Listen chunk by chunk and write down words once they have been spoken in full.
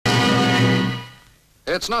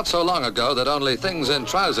It's not so long ago that only things in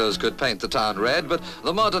trousers could paint the town red, but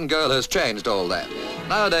the modern girl has changed all that.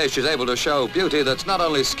 Nowadays she's able to show beauty that's not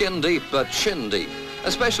only skin deep, but shin deep,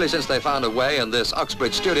 especially since they found a way in this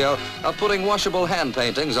Uxbridge studio of putting washable hand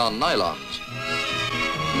paintings on nylons.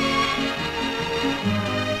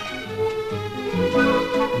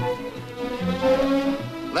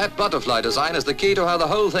 That butterfly design is the key to how the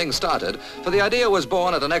whole thing started, for the idea was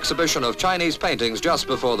born at an exhibition of Chinese paintings just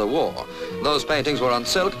before the war. Those paintings were on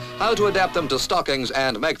silk. How to adapt them to stockings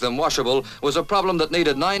and make them washable was a problem that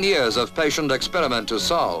needed 9 years of patient experiment to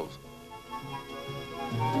solve.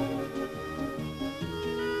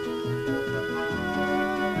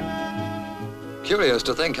 Curious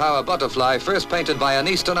to think how a butterfly first painted by an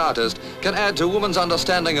Eastern artist can add to woman's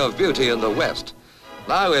understanding of beauty in the West.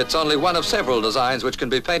 Now it's only one of several designs which can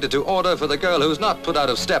be painted to order for the girl who's not put out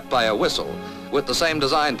of step by a whistle. With the same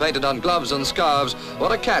design painted on gloves and scarves,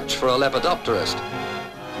 what a catch for a lepidopterist.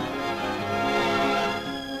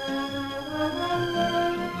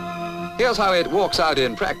 Here's how it walks out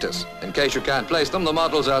in practice. In case you can't place them, the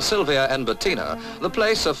models are Sylvia and Bettina. The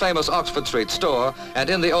place, a famous Oxford Street store, and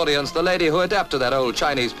in the audience, the lady who adapted that old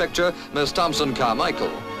Chinese picture, Miss Thomson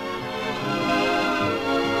Carmichael.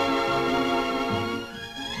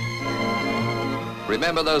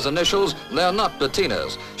 Remember those initials? They're not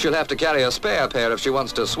Bettina's. She'll have to carry a spare pair if she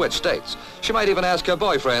wants to switch states. She might even ask her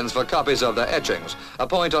boyfriends for copies of their etchings, a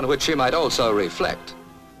point on which she might also reflect.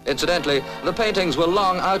 Incidentally, the paintings will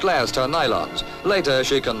long outlast her nylons. Later,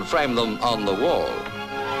 she can frame them on the wall.